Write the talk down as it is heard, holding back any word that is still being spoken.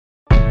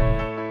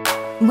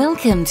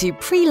Welcome to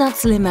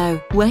Lux Limo,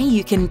 where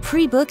you can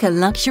pre-book a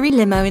luxury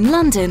limo in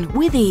London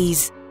with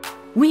ease.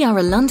 We are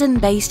a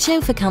London-based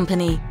chauffeur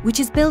company which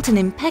has built an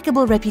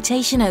impeccable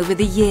reputation over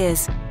the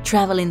years.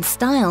 Travel in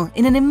style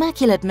in an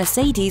immaculate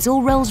Mercedes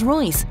or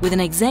Rolls-Royce with an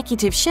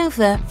executive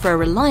chauffeur for a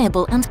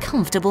reliable and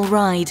comfortable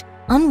ride.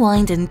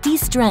 Unwind and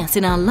de-stress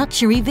in our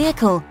luxury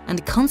vehicle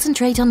and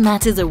concentrate on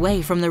matters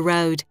away from the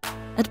road.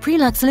 At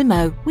Lux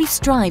Limo, we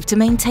strive to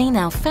maintain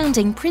our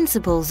founding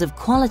principles of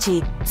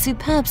quality,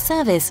 superb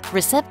service,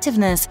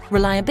 receptiveness,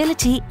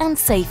 reliability and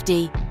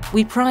safety.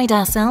 We pride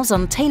ourselves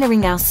on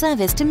tailoring our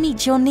service to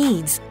meet your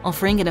needs,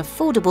 offering an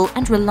affordable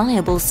and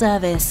reliable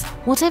service.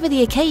 Whatever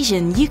the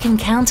occasion, you can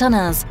count on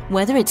us,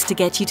 whether it's to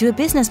get you to a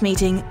business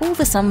meeting or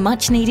for some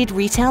much-needed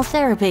retail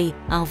therapy.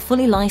 Our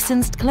fully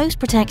licensed close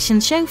protection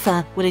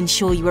chauffeur will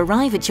ensure you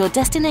arrive at your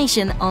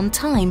destination on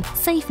time,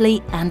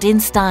 safely and in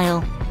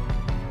style.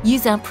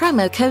 Use our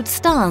promo code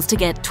STARS to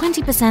get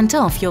 20%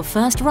 off your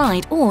first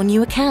ride or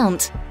new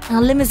account.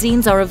 Our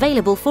limousines are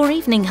available for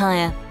evening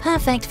hire,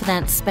 perfect for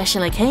that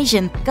special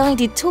occasion,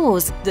 guided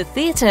tours, the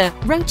theatre,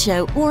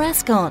 roadshow or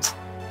Ascot.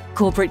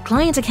 Corporate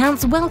client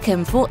accounts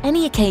welcome for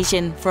any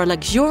occasion for a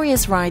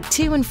luxurious ride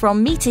to and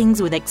from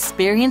meetings with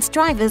experienced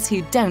drivers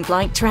who don't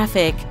like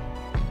traffic.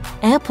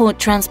 Airport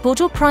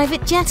transport or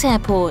private jet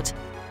airport.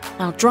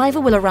 Our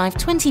driver will arrive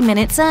 20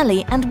 minutes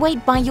early and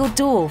wait by your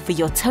door for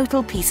your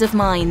total peace of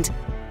mind.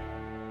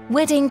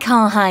 Wedding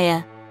car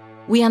hire.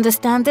 We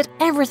understand that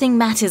everything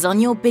matters on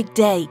your big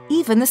day,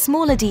 even the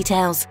smaller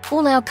details.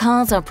 All our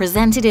cars are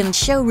presented in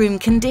showroom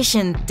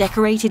condition,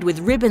 decorated with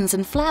ribbons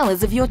and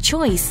flowers of your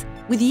choice.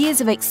 With years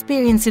of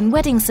experience in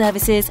wedding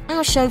services,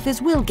 our chauffeurs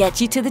will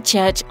get you to the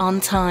church on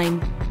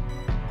time.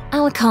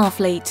 Our car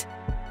fleet.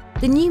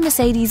 The new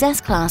Mercedes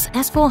S-Class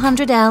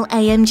S400L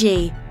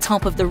AMG,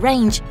 top of the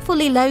range,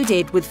 fully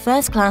loaded with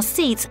first-class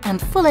seats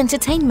and full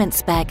entertainment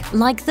spec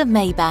like the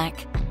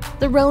Maybach.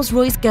 The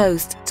Rolls-Royce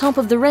Ghost, top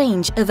of the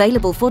range,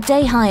 available for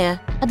day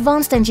hire.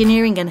 Advanced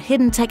engineering and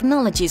hidden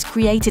technologies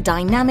create a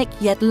dynamic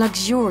yet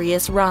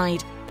luxurious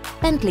ride.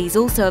 Bentley's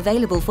also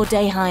available for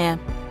day hire.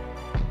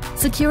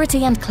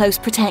 Security and close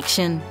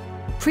protection.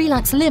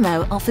 Lux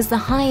Limo offers the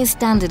highest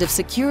standard of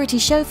security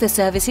chauffeur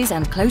services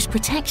and close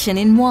protection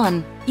in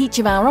one. Each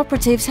of our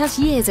operatives has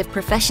years of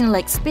professional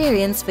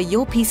experience for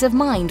your peace of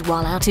mind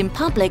while out in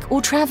public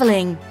or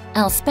traveling.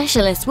 Our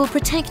specialists will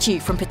protect you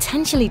from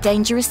potentially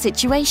dangerous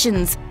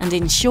situations and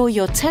ensure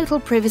your total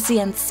privacy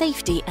and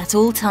safety at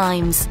all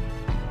times.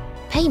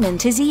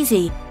 Payment is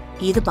easy,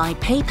 either by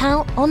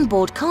PayPal,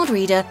 onboard card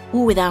reader,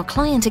 or with our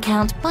client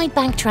account by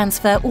bank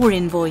transfer or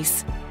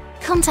invoice.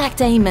 Contact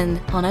Eamon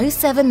on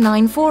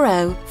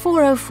 07940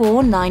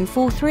 404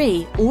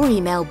 943 or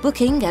email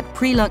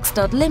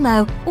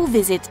booking@prelux.limo or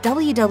visit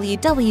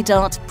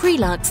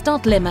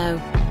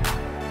www.prelux.limo.